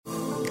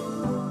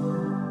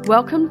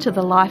Welcome to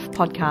the Life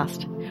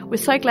Podcast. We're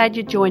so glad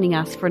you're joining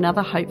us for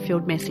another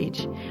hope-filled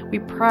message. We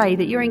pray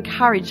that you're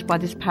encouraged by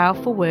this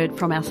powerful word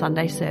from our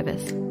Sunday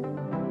service.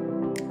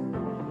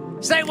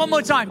 Say it one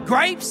more time.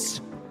 Grapes,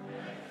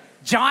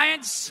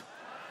 giants,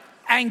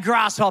 and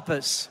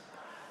grasshoppers.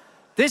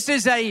 This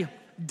is a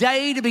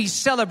day to be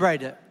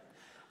celebrated.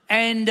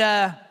 And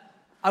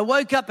I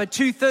woke up at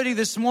 2:30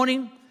 this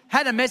morning,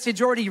 had a message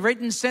already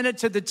written, sent it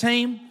to the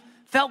team,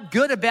 felt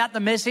good about the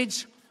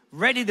message,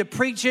 ready to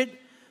preach it.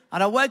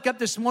 And I woke up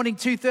this morning,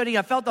 2:30,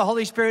 I felt the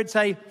Holy Spirit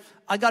say,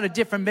 I got a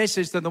different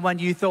message than the one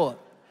you thought.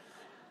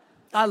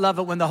 I love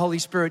it when the Holy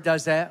Spirit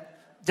does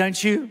that,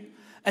 don't you?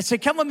 And so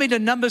come with me to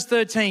Numbers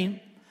 13,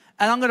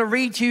 and I'm going to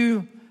read to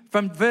you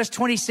from verse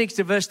 26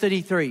 to verse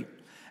 33.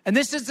 And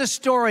this is the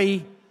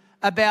story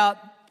about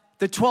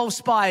the 12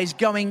 spies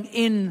going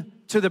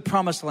into the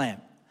promised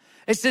land.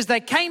 It says they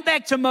came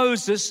back to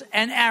Moses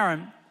and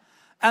Aaron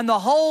and the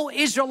whole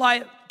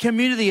Israelite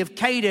community of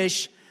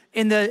Kadesh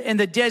in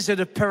the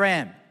desert of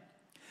Paran.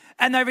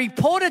 And they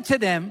reported to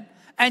them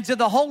and to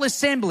the whole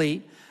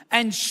assembly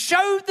and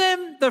showed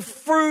them the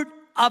fruit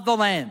of the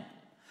land.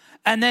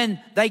 And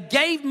then they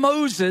gave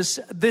Moses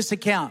this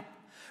account.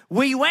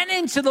 We went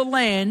into the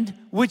land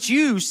which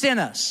you sent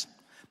us,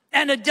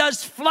 and it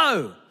does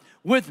flow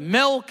with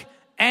milk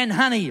and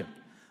honey.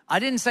 I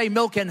didn't say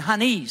milk and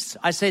honeys.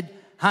 I said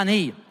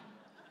honey.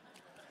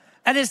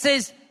 And it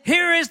says,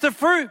 here is the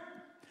fruit.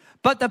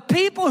 But the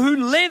people who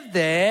live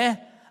there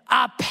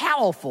are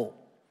powerful,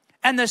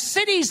 and the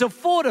cities are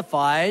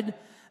fortified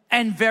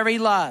and very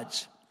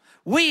large.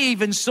 We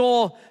even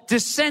saw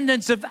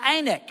descendants of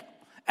Anak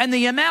and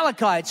the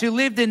Amalekites who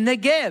lived in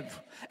Negev,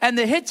 and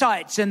the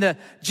Hittites and the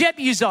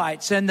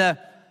Jebusites and the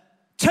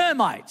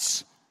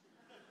termites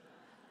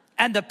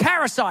and the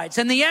Parasites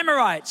and the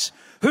Amorites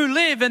who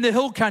live in the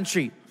hill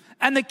country,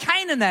 and the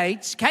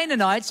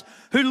Canaanites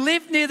who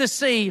live near the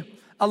sea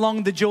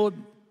along the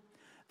Jordan.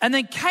 And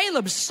then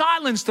Caleb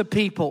silenced the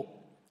people.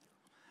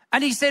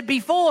 And he said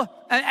before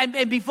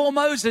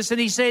Moses, and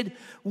he said,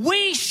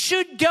 we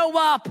should go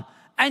up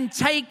and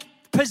take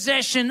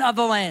possession of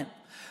the land,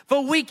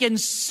 for we can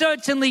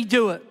certainly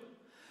do it.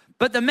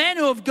 But the men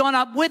who have gone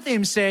up with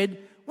him said,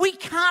 we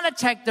can't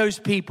attack those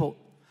people.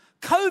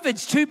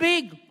 COVID's too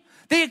big.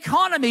 The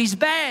economy's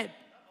bad.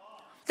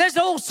 There's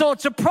all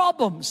sorts of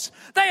problems.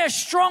 They are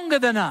stronger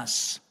than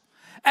us.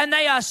 And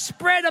they are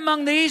spread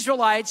among the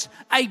Israelites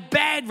a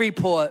bad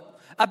report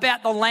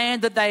about the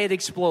land that they had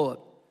explored.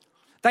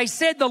 They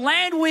said the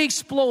land we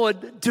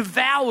explored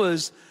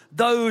devours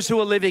those who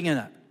are living in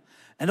it.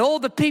 And all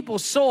the people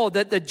saw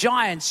that the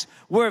giants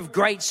were of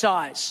great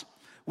size.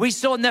 We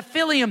saw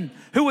Nephilim,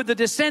 who were the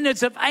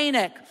descendants of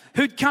Anak,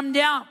 who'd come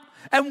down.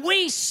 And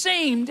we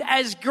seemed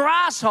as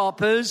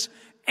grasshoppers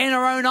in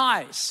our own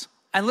eyes.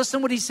 And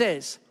listen what he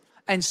says.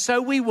 And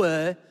so we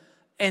were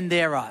in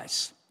their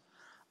eyes.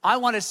 I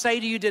want to say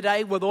to you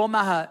today with all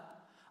my heart,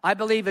 I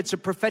believe it's a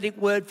prophetic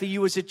word for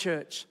you as a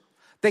church,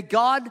 that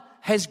God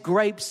has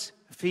grapes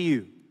for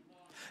you.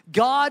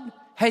 God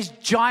has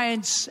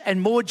giants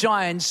and more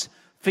giants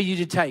for you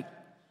to take.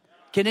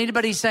 Can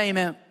anybody say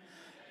amen?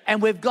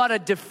 And we've got to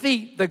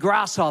defeat the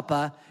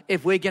grasshopper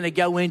if we're going to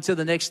go into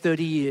the next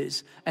 30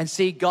 years and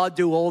see God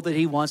do all that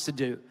he wants to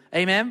do.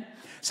 Amen?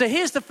 So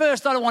here's the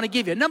first thought I want to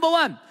give you. Number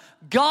one,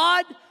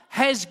 God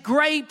has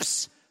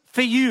grapes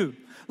for you.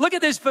 Look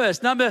at this verse,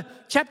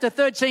 chapter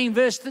 13,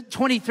 verse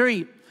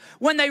 23.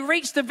 When they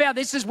reached the valley,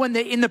 this is when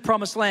they're in the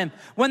promised land.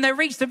 When they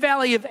reached the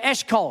valley of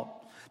Eshcol,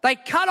 they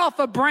cut off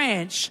a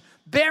branch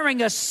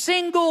bearing a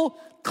single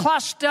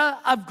cluster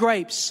of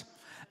grapes.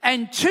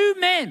 And two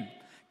men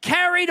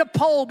carried a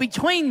pole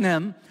between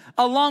them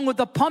along with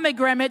the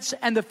pomegranates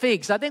and the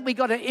figs. I think we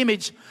got an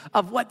image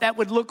of what that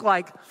would look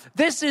like.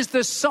 This is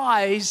the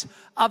size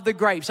of the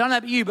grapes. I don't know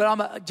about you,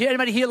 but do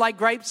anybody here like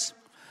grapes?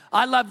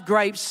 I love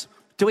grapes.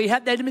 Do we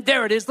have that?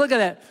 There it is. Look at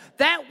that.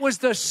 That was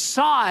the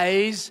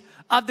size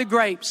of the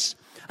grapes.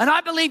 And I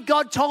believe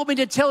God told me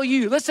to tell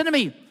you, listen to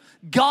me,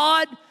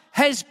 God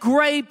has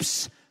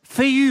grapes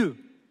for you.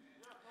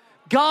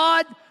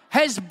 God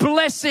has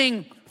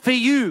blessing for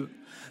you.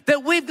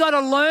 That we've got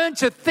to learn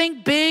to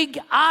think big,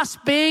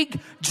 ask big,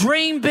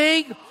 dream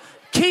big,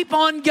 keep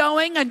on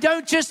going, and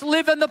don't just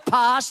live in the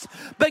past.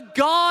 But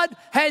God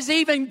has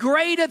even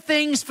greater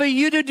things for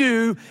you to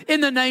do in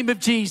the name of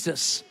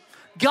Jesus.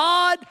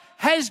 God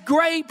has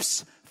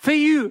grapes for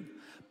you.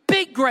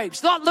 Big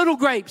grapes, not little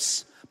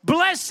grapes.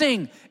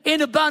 Blessing in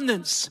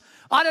abundance.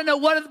 I don't know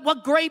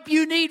what grape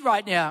you need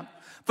right now.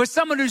 For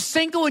someone who's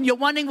single and you're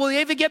wondering, will you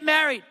ever get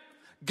married?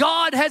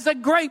 God has a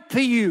grape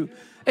for you.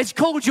 It's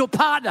called your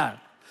partner.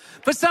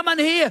 For someone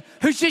here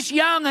who's just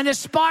young and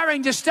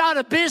aspiring to start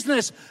a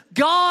business,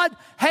 God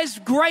has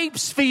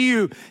grapes for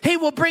you. He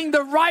will bring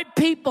the right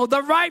people,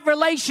 the right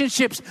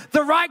relationships,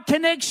 the right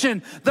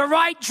connection, the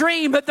right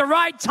dream at the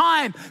right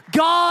time.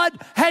 God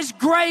has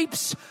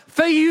grapes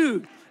for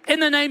you in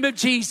the name of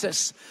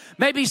Jesus.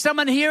 Maybe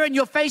someone here and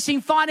you're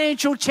facing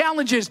financial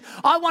challenges.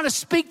 I want to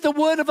speak the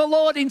word of the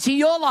Lord into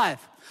your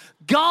life.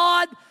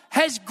 God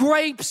has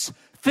grapes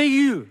for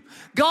you.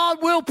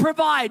 God will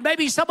provide.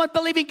 Maybe someone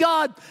believing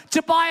God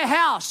to buy a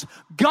house.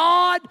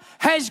 God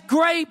has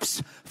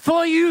grapes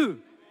for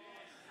you.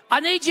 I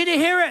need you to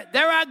hear it.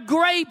 There are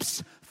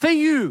grapes for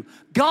you.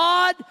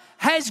 God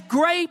has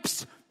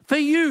grapes for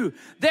you.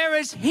 There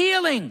is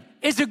healing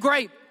is a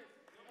grape.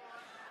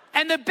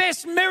 And the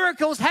best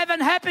miracles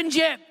haven't happened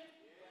yet.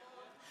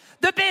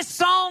 The best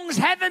songs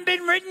haven't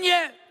been written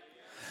yet.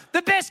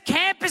 The best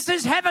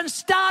campuses haven't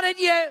started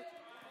yet.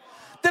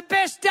 The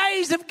best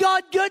days of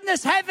God's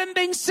goodness haven't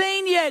been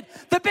seen yet.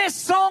 The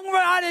best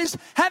songwriters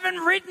haven't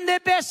written their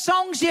best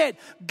songs yet.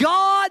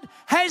 God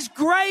has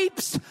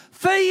grapes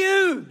for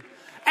you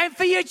and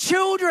for your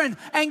children.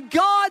 And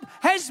God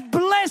has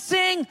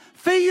blessing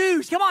for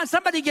you. Come on,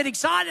 somebody get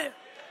excited.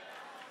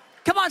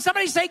 Come on,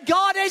 somebody say,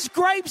 God has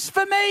grapes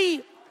for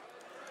me.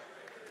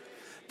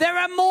 There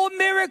are more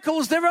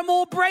miracles. There are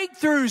more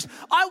breakthroughs.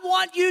 I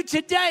want you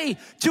today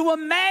to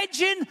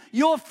imagine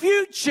your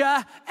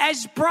future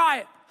as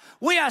bright.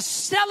 We are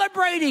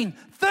celebrating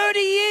 30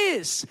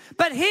 years.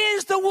 But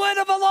here's the word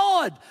of the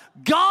Lord.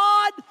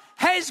 God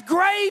has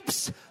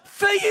grapes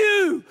for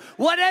you.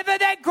 Whatever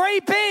that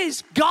grape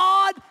is,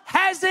 God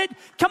has it.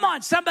 Come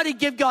on, somebody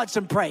give God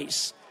some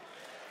praise.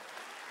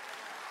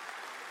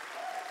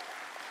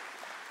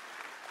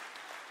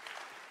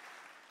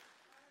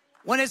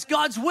 When it's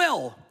God's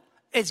will,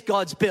 it's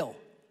God's bill.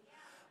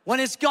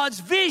 When it's God's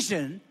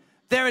vision,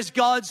 there is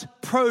God's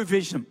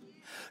provision.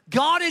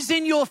 God is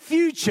in your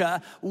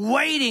future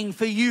waiting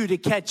for you to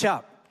catch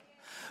up.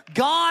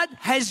 God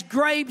has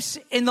grapes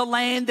in the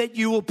land that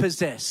you will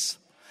possess.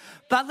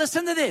 But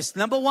listen to this.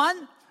 Number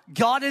one,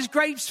 God has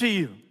grapes for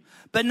you.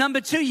 But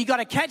number two, you got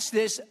to catch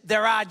this.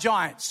 There are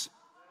giants.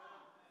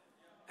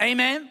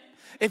 Amen.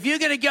 If you're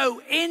going to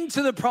go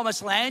into the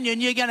promised land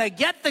and you're going to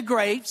get the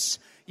grapes,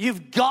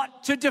 you've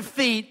got to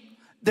defeat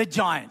the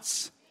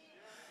giants.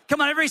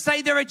 Come on, everybody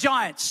say there are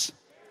giants.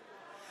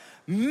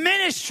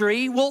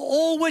 Ministry will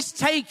always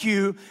take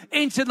you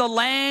into the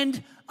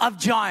land of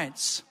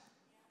giants.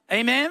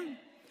 Amen.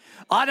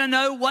 I don't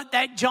know what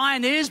that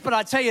giant is, but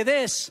I tell you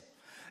this.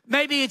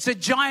 Maybe it's a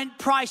giant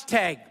price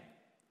tag.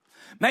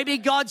 Maybe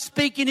God's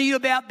speaking to you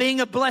about being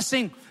a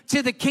blessing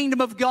to the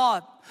kingdom of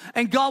God.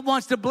 And God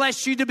wants to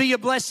bless you to be a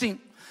blessing.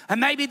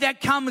 And maybe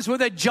that comes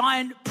with a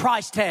giant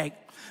price tag.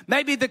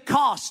 Maybe the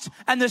cost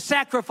and the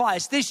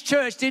sacrifice. This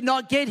church did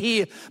not get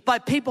here by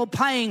people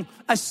paying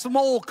a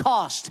small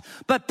cost,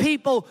 but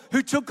people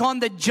who took on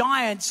the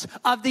giants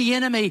of the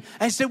enemy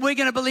and said, we're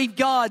going to believe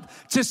God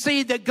to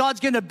see that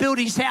God's going to build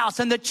his house.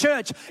 And the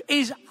church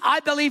is, I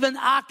believe in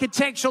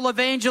architectural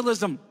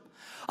evangelism.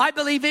 I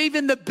believe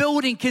even the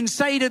building can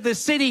say to the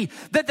city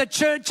that the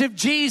church of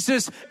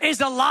Jesus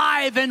is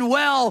alive and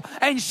well,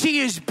 and she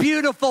is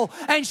beautiful,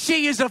 and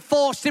she is a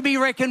force to be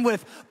reckoned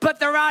with. But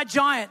there are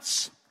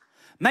giants.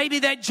 Maybe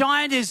that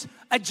giant is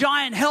a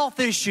giant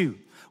health issue,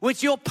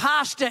 which your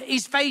pastor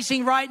is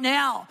facing right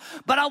now.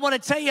 But I want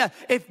to tell you,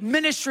 if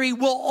ministry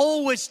will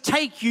always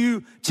take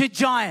you to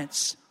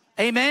giants,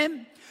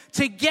 amen?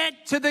 To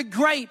get to the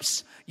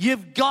grapes,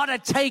 you've got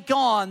to take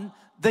on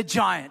the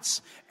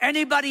giants.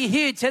 Anybody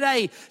here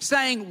today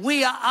saying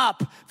we are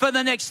up for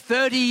the next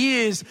 30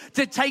 years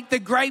to take the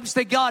grapes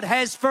that God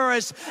has for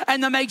us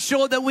and to make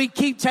sure that we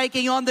keep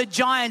taking on the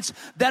giants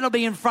that'll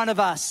be in front of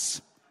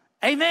us?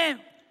 Amen.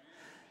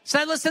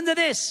 So listen to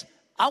this.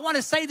 I want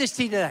to say this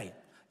to you today.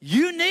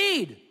 You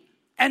need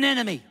an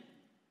enemy.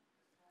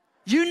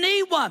 You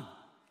need one.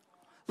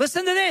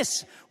 Listen to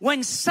this.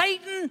 When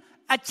Satan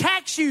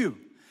attacks you,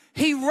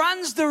 he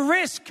runs the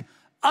risk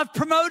of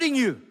promoting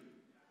you.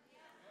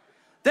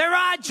 There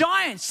are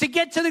giants. To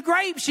get to the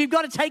grapes, you've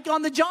got to take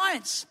on the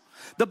giants.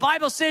 The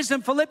Bible says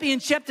in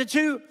Philippians chapter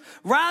 2,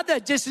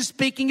 rather, this is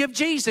speaking of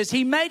Jesus,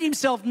 he made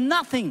himself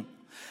nothing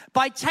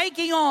by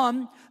taking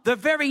on the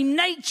very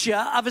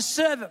nature of a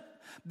servant,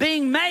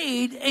 being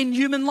made in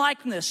human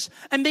likeness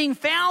and being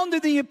found in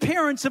the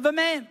appearance of a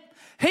man.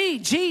 He,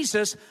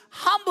 Jesus,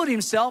 humbled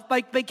himself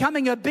by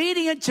becoming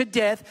obedient to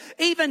death,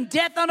 even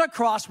death on a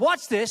cross.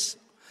 Watch this.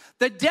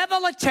 The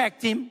devil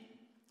attacked him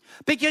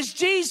because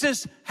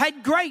Jesus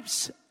had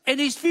grapes in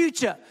his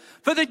future.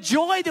 For the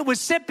joy that was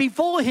set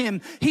before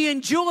him, he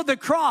endured the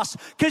cross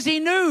because he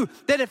knew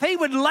that if he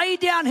would lay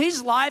down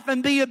his life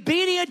and be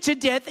obedient to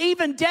death,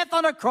 even death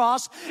on a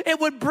cross,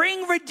 it would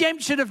bring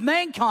redemption of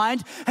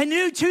mankind. And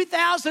knew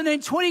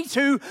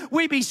 2022,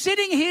 we'd be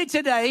sitting here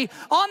today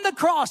on the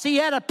cross. He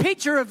had a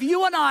picture of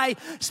you and I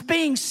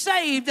being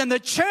saved and the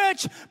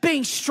church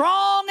being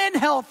strong and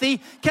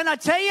healthy. Can I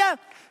tell you,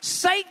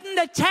 Satan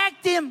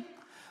attacked him.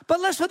 But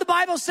listen what the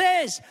Bible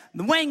says.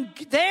 When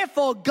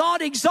therefore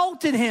God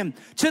exalted him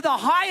to the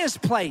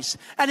highest place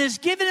and has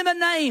given him a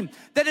name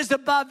that is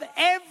above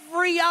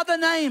every other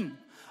name.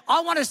 I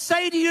want to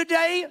say to you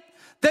today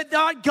that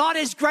God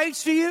has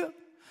grapes for you,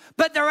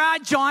 but there are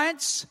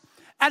giants.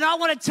 And I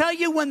want to tell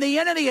you, when the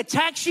enemy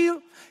attacks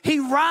you, he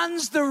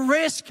runs the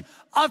risk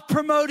of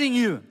promoting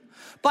you.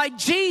 by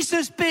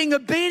Jesus being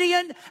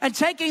obedient and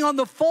taking on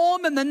the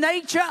form and the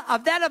nature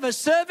of that of a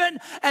servant,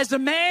 as a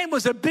man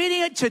was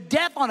obedient to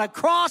death on a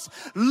cross,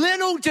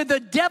 little did the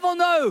devil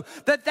know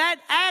that that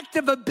act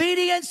of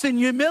obedience and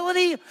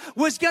humility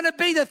was going to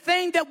be the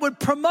thing that would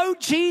promote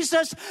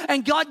Jesus.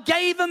 And God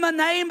gave him a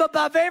name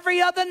above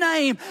every other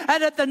name.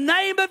 And at the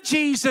name of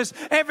Jesus,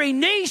 every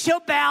knee shall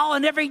bow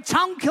and every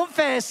tongue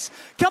confess.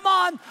 Come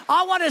on,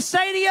 I want to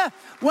say to you,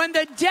 when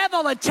the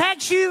devil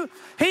attacks you,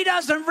 he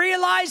doesn't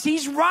realize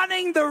he's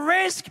running the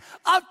risk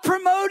of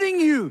promoting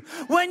you.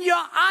 When you're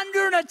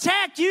under an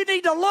attack, you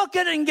need to look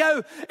at it and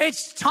go,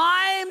 it's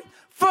time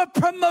for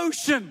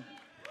promotion.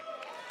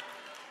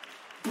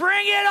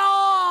 Bring it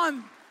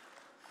on.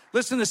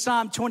 Listen to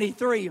Psalm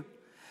 23.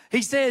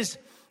 He says,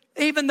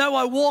 even though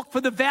I walk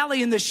through the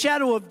valley in the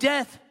shadow of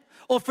death,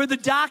 or through the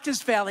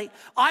darkest valley,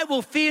 I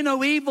will fear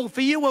no evil, for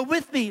you are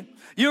with me.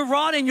 Your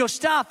rod and your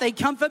staff, they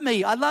comfort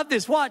me. I love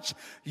this. Watch.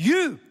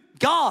 You,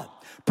 God,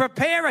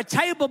 prepare a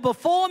table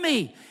before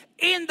me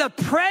in the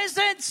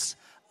presence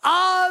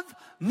of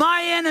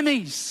my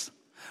enemies.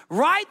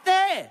 Right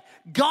there,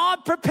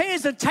 God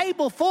prepares a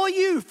table for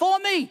you, for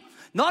me.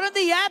 Not in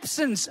the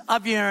absence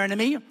of your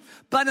enemy,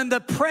 but in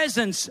the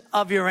presence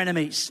of your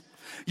enemies.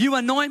 You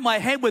anoint my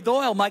head with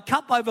oil, my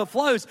cup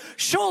overflows.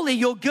 Surely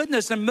your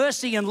goodness and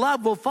mercy and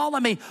love will follow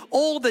me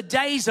all the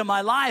days of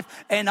my life,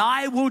 and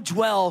I will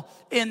dwell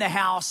in the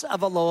house of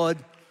the Lord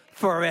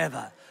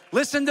forever.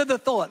 Listen to the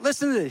thought.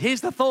 Listen to it.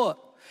 Here's the thought.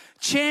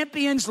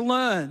 Champions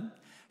learn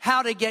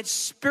how to get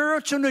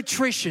spiritual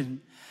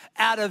nutrition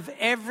out of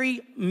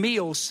every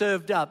meal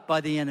served up by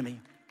the enemy.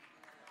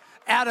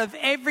 Out of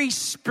every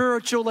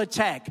spiritual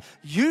attack.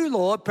 You,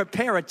 Lord,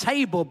 prepare a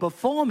table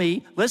before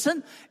me,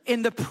 listen,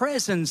 in the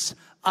presence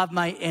of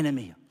my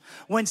enemy.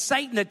 When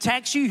Satan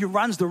attacks you, he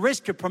runs the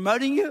risk of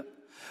promoting you.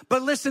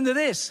 But listen to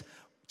this.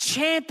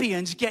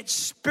 Champions get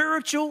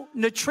spiritual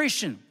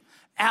nutrition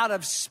out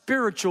of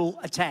spiritual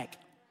attack.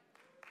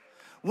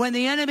 When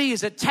the enemy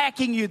is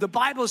attacking you, the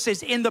Bible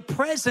says in the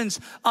presence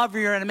of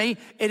your enemy,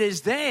 it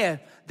is there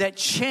that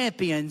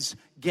champions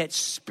get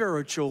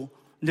spiritual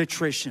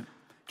nutrition.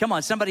 Come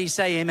on, somebody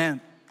say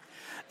amen.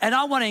 And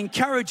I want to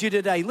encourage you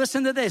today.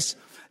 Listen to this.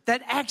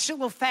 That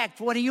actual fact,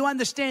 when you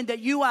understand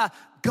that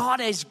God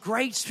has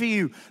grace for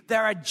you,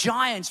 there are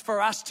giants for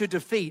us to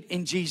defeat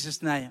in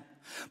Jesus' name.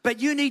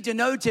 But you need to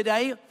know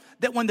today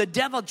that when the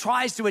devil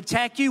tries to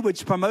attack you,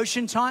 it's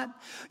promotion time.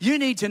 You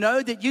need to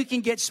know that you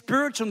can get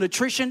spiritual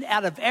nutrition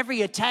out of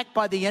every attack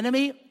by the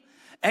enemy.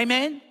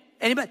 Amen.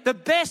 Anybody? The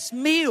best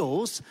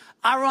meals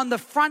are on the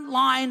front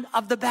line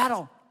of the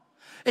battle.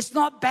 It's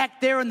not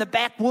back there in the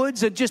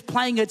backwoods and just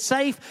playing it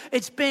safe.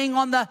 It's being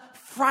on the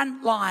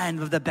front line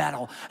of the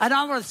battle. And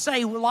I want to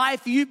say,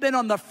 life, you've been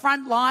on the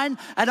front line,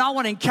 and I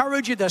want to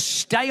encourage you to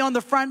stay on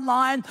the front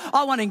line.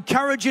 I want to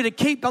encourage you to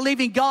keep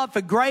believing God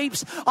for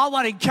grapes. I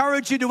want to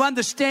encourage you to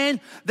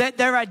understand that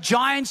there are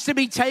giants to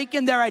be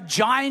taken. There are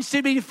giants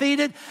to be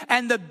defeated,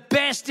 and the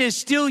best is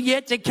still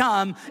yet to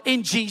come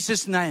in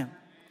Jesus' name.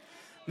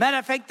 Matter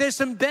of fact, there's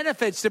some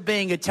benefits to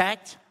being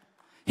attacked.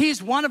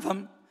 Here's one of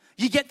them.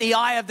 You get the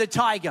eye of the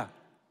tiger.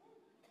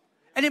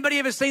 Anybody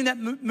ever seen that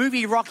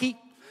movie Rocky?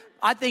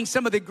 I think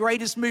some of the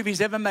greatest movies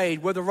ever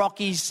made were the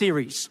Rocky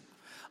series.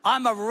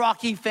 I'm a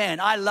Rocky fan.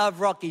 I love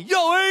Rocky.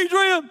 Yo,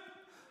 Adrian!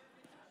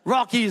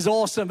 Rocky is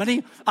awesome.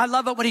 And I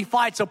love it when he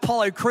fights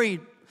Apollo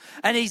Creed.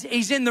 And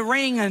he's in the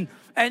ring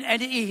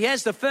and he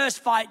has the first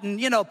fight,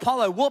 and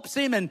Apollo whoops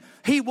him and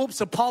he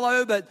whoops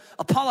Apollo, but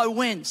Apollo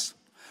wins.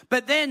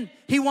 But then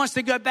he wants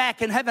to go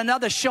back and have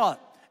another shot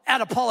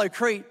at Apollo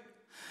Creed.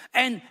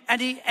 And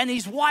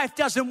his wife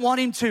doesn't want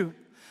him to.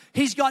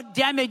 He's got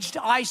damaged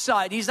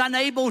eyesight. He's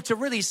unable to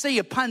really see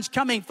a punch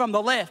coming from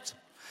the left.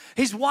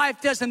 His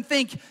wife doesn't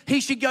think he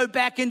should go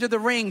back into the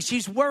ring.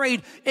 She's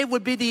worried it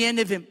would be the end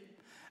of him.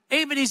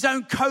 Even his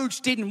own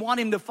coach didn't want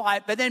him to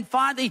fight. But then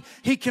finally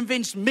he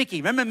convinced Mickey.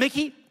 Remember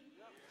Mickey?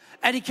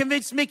 And he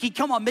convinced Mickey,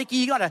 come on, Mickey,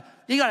 you gotta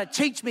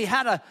teach me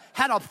how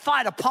to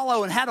fight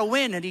Apollo and how to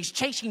win. And he's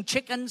chasing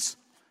chickens.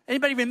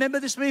 Anybody remember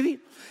this movie?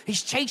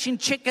 He's chasing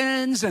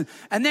chickens.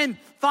 And then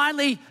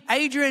finally,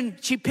 Adrian,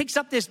 she picks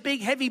up this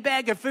big heavy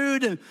bag of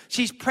food, and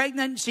she's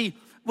pregnant. She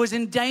was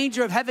in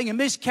danger of having a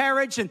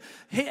miscarriage. And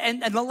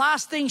the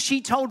last thing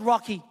she told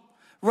Rocky,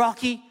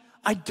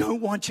 I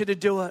don't want you to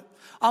do it.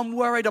 I'm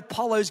worried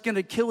Apollo's going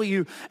to kill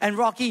you. And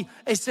Rocky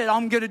said,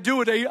 I'm going to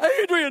do it.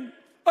 Adrian,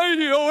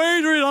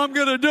 I'm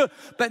going to do it.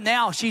 But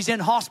now she's in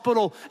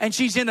hospital and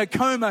she's in a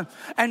coma.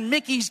 And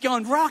Mickey's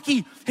going,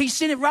 Rocky, he's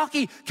saying,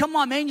 Rocky, come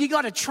on, man, you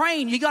got to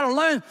train. You got to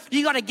learn.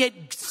 You got to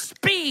get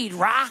speed,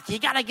 Rock. You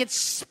got to get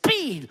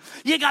speed.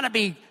 You got to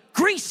be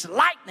grease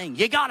lightning.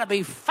 You got to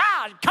be fast.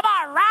 Come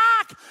on,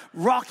 Rock.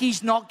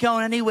 Rocky's not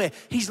going anywhere.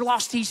 He's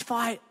lost his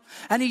fight.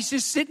 And he's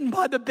just sitting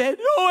by the bed.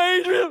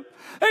 Oh,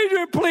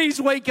 Adrian,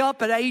 please wake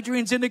up. And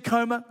Adrian's in a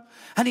coma.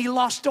 And he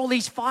lost all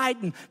his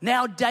fight. And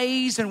now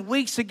days and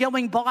weeks are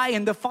going by.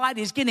 And the fight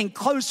is getting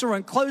closer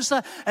and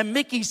closer. And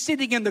Mickey's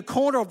sitting in the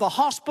corner of the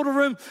hospital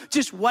room,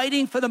 just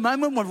waiting for the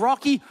moment when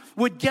Rocky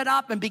would get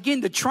up and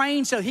begin to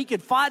train so he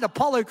could fight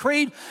Apollo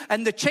Creed.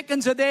 And the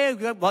chickens are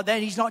there. Well,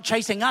 then he's not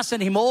chasing us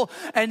anymore.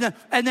 And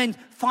then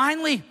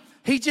finally,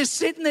 he's just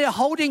sitting there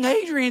holding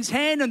Adrian's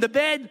hand on the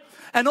bed.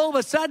 And all of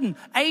a sudden,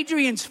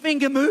 Adrian's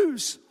finger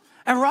moves.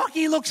 And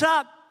Rocky looks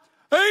up.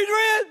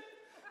 Adrian!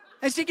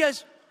 And she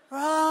goes,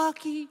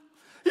 Rocky,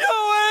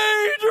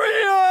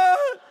 Adrian!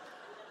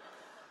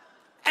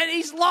 And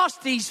he's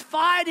lost his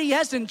fight. He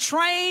hasn't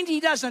trained. He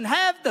doesn't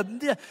have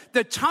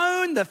the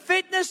tone, the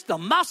fitness, the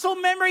muscle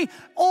memory.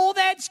 All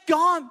that's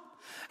gone.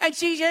 And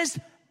she says,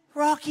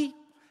 Rocky,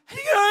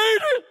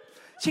 Adrian.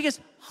 She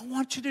goes, I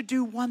want you to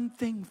do one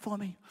thing for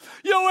me.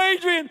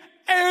 Adrian,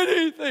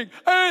 anything.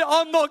 Hey,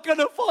 I'm not going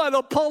to fight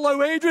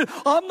Apollo, Adrian.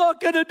 I'm not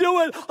going to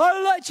do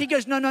it. She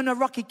goes, no,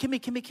 Rocky, come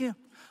here.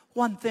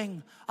 One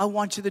thing I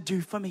want you to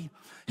do for me.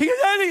 He goes,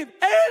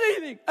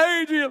 anything,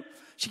 Adrian.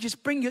 She goes,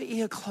 bring your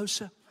ear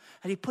closer.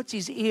 And he puts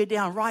his ear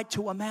down right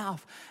to her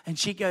mouth. And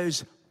she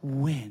goes,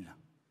 when?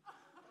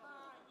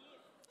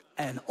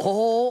 And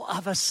all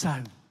of a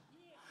sudden,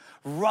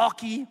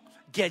 Rocky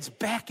gets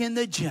back in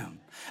the gym.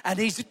 And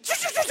he's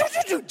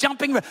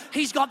jumping.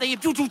 He's got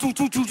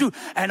the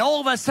and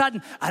all of a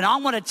sudden, and I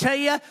want to tell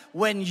you,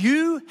 when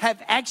you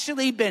have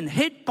actually been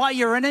hit by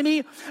your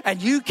enemy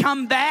and you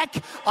come back,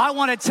 I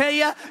want to tell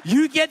you,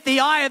 you get the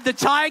eye of the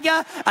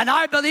tiger. And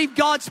I believe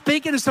God's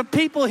speaking to some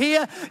people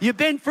here. You've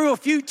been through a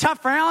few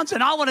tough rounds,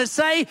 and I want to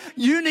say,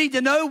 you need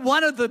to know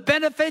one of the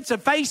benefits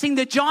of facing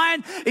the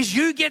giant is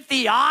you get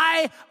the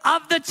eye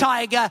of the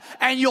tiger,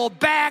 and you're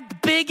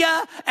back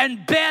bigger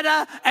and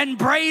better and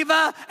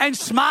braver and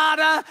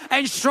smarter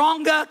and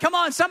stronger. Come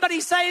on,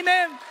 somebody say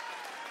amen.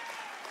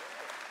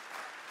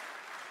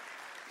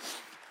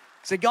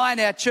 It's a guy in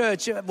our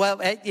church,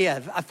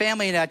 a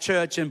family in our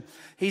church, and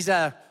he's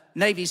a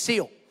Navy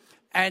SEAL.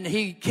 And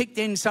he kicked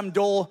in some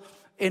door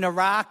in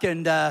Iraq,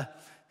 and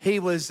he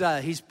was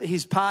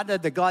his partner,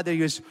 the guy that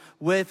he was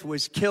with,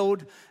 was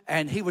killed,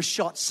 and he was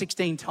shot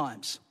 16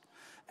 times.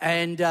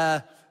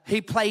 And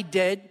he played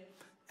dead,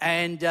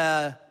 and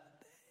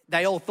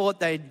they all thought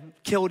they'd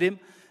killed him.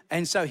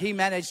 And so he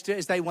managed to,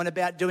 as they went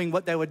about doing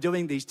what they were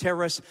doing, these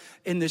terrorists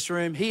in this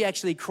room, he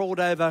actually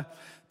crawled over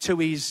to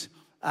his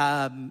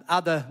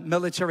other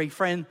military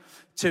friend,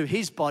 to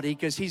his body,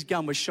 because his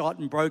gun was shot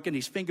and broken,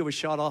 his finger was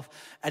shot off,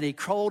 and he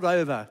crawled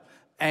over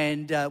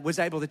and was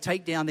able to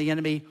take down the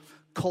enemy,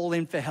 call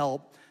in for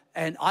help.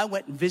 And I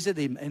went and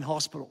visited him in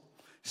hospital.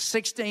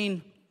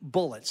 16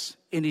 bullets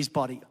in his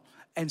body,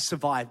 and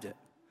survived it.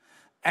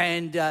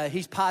 And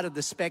he's part of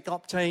the Spec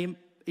Op team.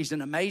 He's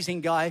an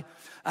amazing guy.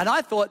 And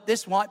I thought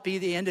this might be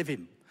the end of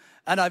him.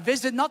 And I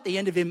visited, not the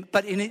end of him,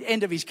 but in the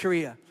end of his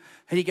career.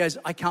 And he goes,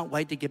 I can't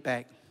wait to get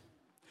back.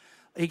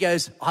 He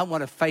goes, I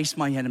want to face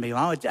my enemy.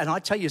 And I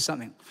tell you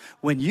something.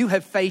 When you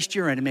have faced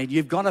your enemy,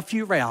 you've gone a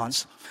few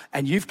rounds,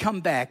 and you've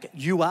come back,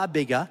 you are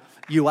bigger,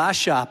 you are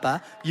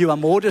sharper, you are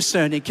more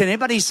discerning. Can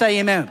anybody say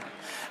amen?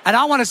 And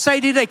I want to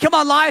say to you today, come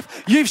on,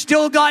 life, you've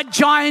still got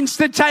giants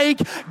to take.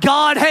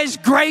 God has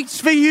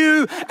greats for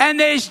you, and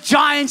there's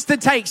giants to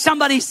take.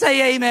 Somebody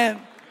say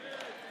amen.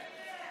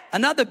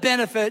 Another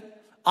benefit,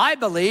 I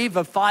believe,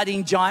 of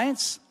fighting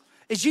giants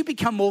is you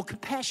become more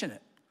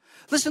compassionate.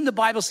 Listen, the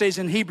Bible says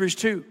in Hebrews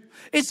 2,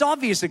 it's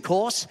obvious, of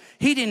course,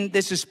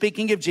 this is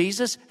speaking of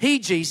Jesus.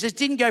 Jesus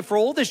didn't go for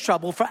all this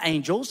trouble for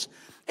angels.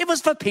 It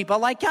was for people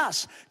like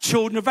us,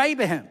 children of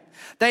Abraham.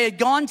 They had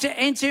gone to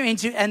enter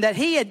into, and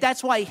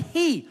that's why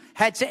he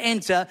had to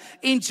enter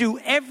into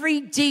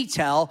every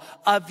detail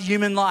of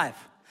human life.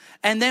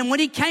 And then when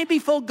he came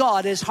before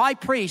God as high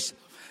priest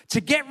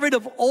to get rid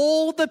of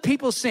all the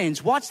people's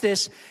sins, watch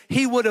this,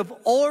 he would have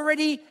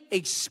already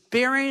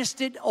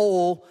experienced it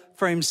all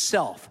for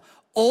himself.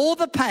 All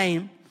the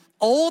pain,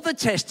 all the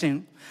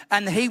testing,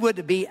 and he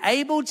would be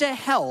able to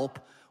help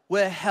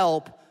where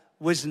help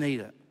was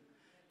needed.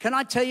 Can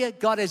I tell you,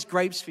 God has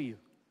grapes for you.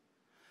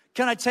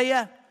 Can I tell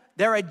you,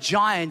 there are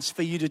giants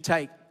for you to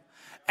take.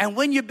 And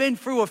when you've been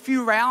through a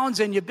few rounds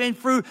and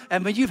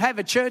when you have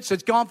a church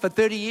that's gone for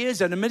 30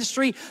 years and a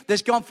ministry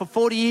that's gone for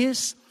 40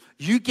 years,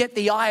 you get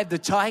the eye of the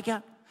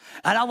tiger.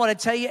 And I want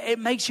to tell you, it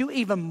makes you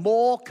even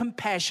more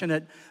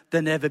compassionate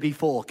than ever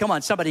before. Come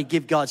on, somebody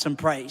give God some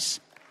praise.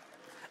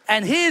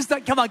 And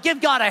come on,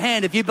 give God a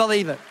hand if you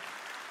believe it.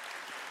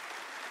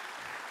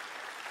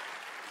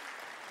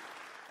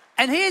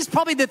 And here's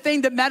probably the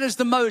thing that matters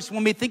the most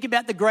when we think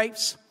about the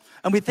grapes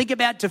and we think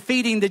about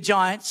defeating the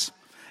giants.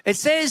 It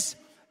says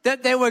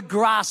that there were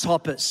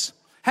grasshoppers.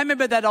 How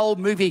remember that old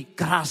movie,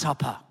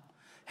 Grasshopper?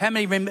 How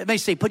many remember? Let me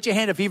see, put your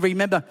hand if you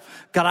remember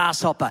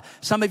Grasshopper.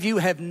 Some of you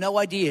have no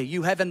idea.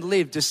 You haven't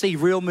lived to see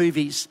real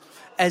movies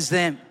as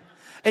them.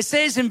 It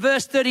says in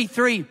verse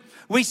 33,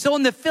 We saw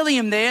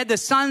Nephilim there, the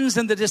sons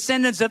and the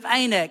descendants of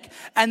Anak,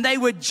 and they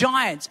were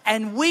giants.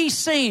 And we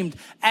seemed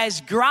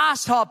as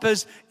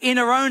grasshoppers in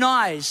our own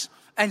eyes.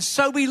 And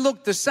so we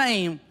looked the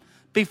same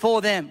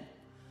before them.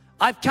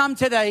 I've come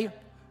today,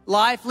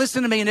 live,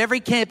 listen to me, in every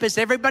campus,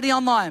 everybody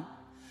online,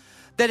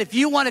 that if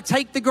you want to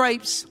take the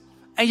grapes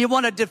and you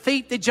want to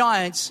defeat the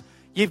giants,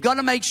 you've got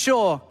to make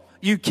sure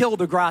you kill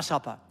the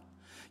grasshopper.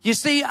 You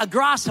see, a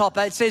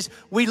grasshopper, it says,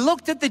 we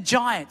looked at the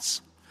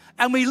giants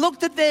and we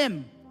looked at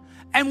them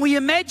and we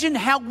imagined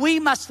how we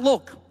must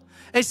look.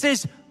 It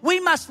says, we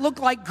must look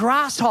like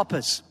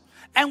grasshoppers.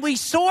 And we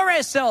saw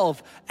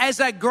ourselves as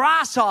a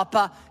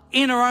grasshopper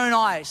in our own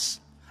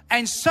eyes.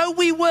 And so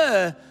we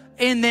were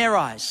in their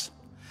eyes.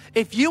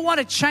 If you want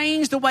to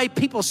change the way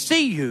people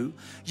see you,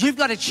 you've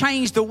got to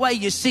change the way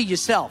you see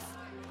yourself.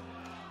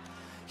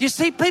 You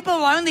see, people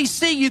only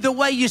see you the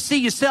way you see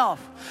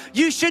yourself.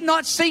 You should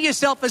not see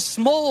yourself as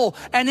small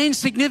and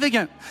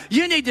insignificant.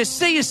 You need to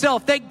see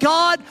yourself that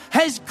God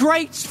has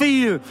greats for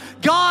you.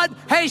 God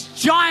has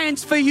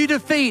giants for you to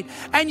defeat.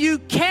 And you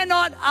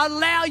cannot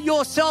allow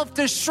yourself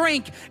to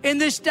shrink in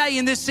this day,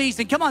 in this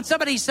season. Come on,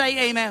 somebody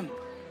say amen.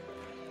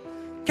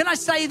 Can I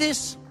say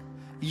this?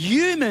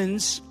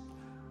 Humans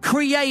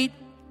create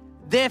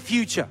their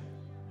future.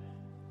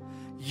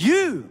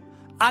 You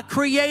are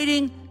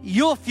creating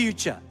your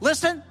future.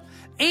 Listen,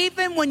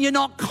 even when you're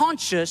not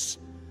conscious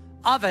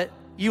of it,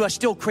 you are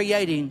still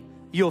creating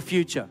your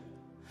future.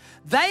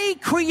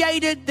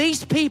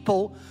 These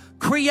people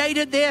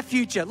created their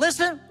future.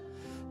 Listen,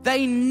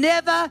 they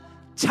never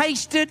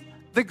tasted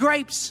the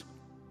grapes.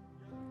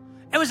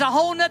 It was a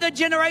whole nother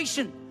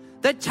generation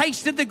that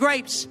tasted the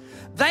grapes.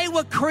 They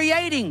were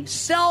creating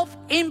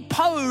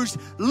self-imposed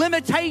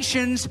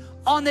limitations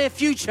on their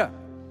future.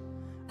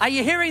 Are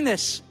you hearing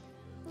this?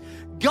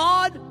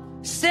 God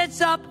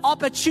sets up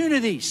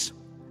opportunities.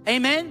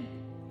 Amen?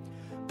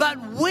 But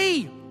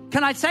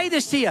can I say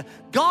this to you?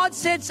 God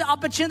sets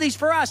opportunities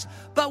for us,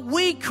 but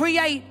we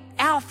create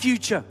our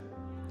future.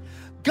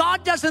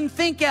 God doesn't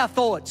think our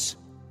thoughts.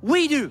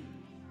 We do.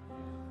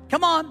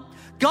 Come on.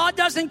 God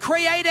doesn't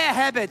create our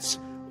habits.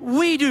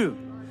 We do.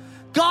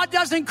 God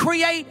doesn't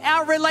create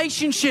our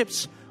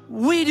relationships.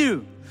 We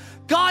do.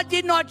 God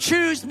did not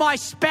choose my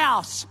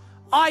spouse.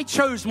 I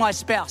chose my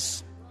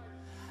spouse.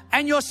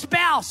 And your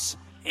spouse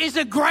is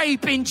a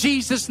grape in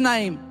Jesus'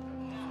 name.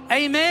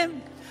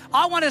 Amen.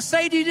 I want to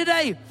say to you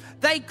today,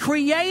 they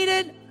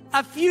created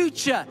a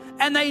future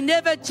and they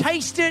never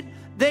tasted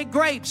their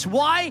grapes.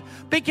 Why?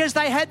 Because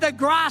they had the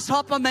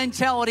grasshopper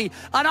mentality.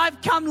 And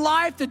I've come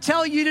live to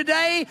tell you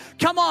today,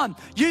 come on,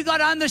 you got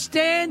to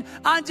understand,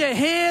 unto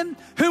him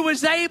who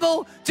was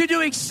able to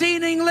do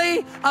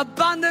exceedingly,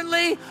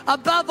 abundantly,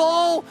 above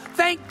all.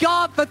 Thank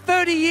God for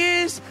 30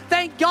 years.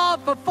 Thank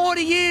God for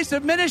 40 years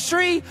of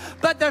ministry.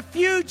 But the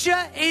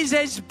future is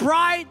as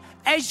bright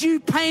as you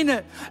paint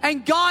it.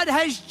 And God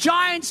has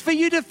giants for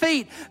you to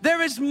defeat.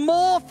 There is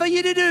more for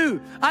you to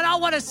do. And I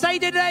want to say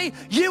today,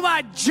 you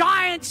are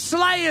giant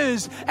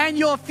slayers and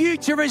your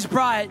future is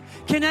bright.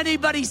 Can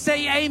anybody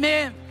say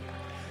amen?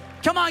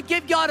 Come on,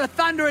 give God a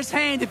thunderous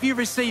hand if you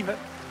receive it.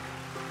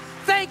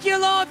 Thank you,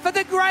 Lord, for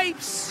the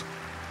grapes.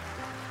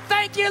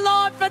 Thank you,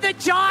 Lord, for the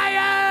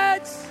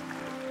giants.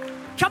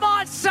 Come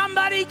on,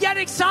 somebody get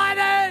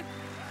excited.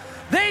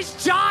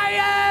 There's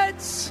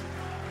giants.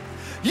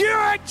 You're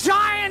a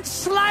giant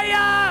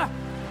slayer.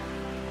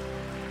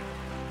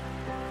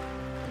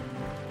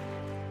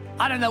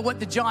 I don't know what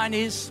the giant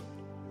is.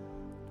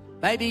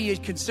 Maybe you're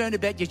concerned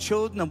about your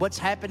children and what's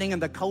happening in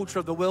the culture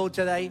of the world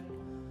today.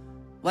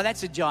 Well,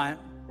 that's a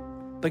giant.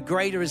 But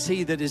greater is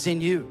he that is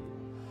in you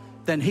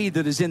than he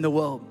that is in the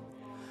world.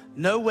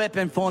 No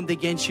weapon formed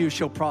against you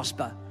shall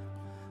prosper.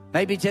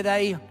 Maybe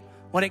today,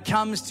 when it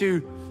comes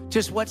to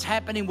just what's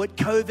happening with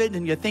COVID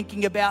and you're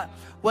thinking about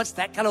what's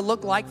that going to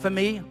look like for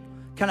me,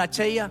 can I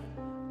tell you,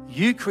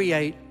 you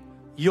create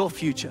your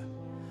future.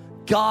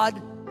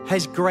 God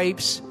has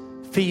grapes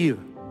for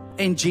you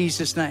in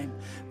Jesus' name.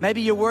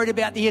 Maybe you're worried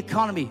about the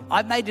economy.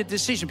 I've made a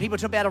decision. People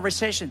talk about a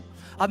recession.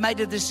 I've made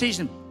a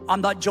decision.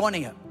 I'm not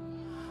joining it.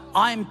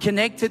 I'm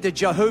connected to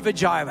Jehovah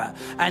Jireh,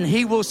 and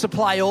he will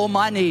supply all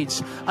my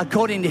needs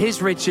according to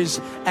his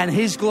riches and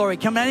his glory.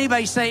 Can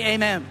anybody say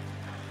amen?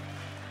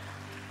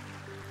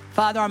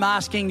 Father, I'm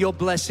asking your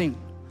blessing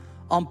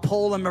on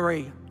Paul and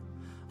Marie.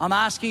 I'm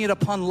asking it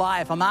upon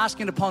life. I'm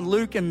asking it upon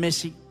Luke and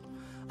Missy.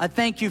 I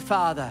thank you,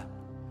 Father.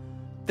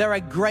 There are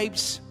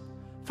grapes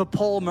for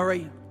Paul and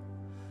Marie.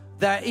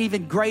 There are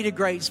even greater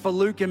grapes for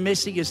Luke and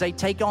Missy as they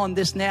take on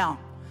this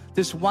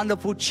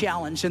wonderful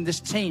challenge and this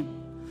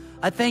team.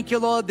 I thank you,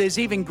 Lord, there's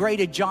even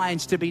greater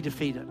giants to be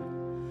defeated.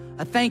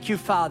 I thank you,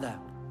 Father,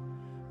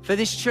 for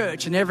this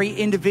church and every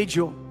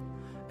individual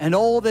and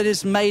all that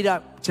is made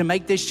up to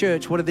make this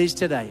church what it is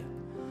today.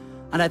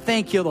 And I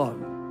thank you, Lord,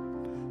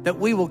 that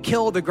we will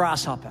kill the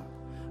grasshopper.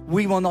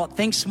 We will not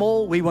think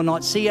small. We will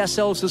not see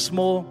ourselves as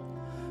small,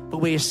 but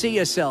we see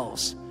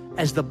ourselves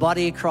as the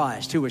body of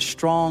Christ who is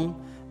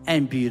strong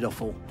and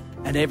beautiful.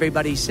 And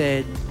everybody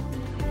said,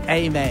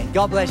 amen.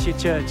 God bless you,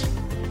 church.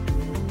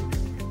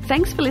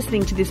 Thanks for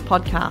listening to this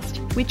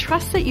podcast. We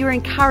trust that you're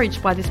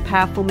encouraged by this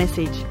powerful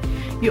message.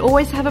 You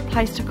always have a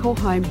place to call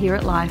home here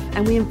at Life,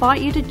 and we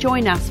invite you to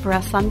join us for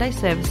our Sunday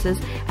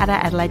services at our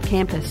Adelaide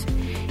campus.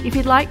 If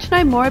you'd like to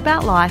know more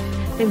about Life,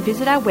 then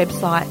visit our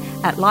website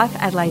at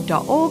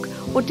lifeadelaide.org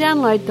or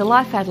download the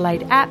Life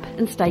Adelaide app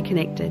and stay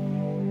connected.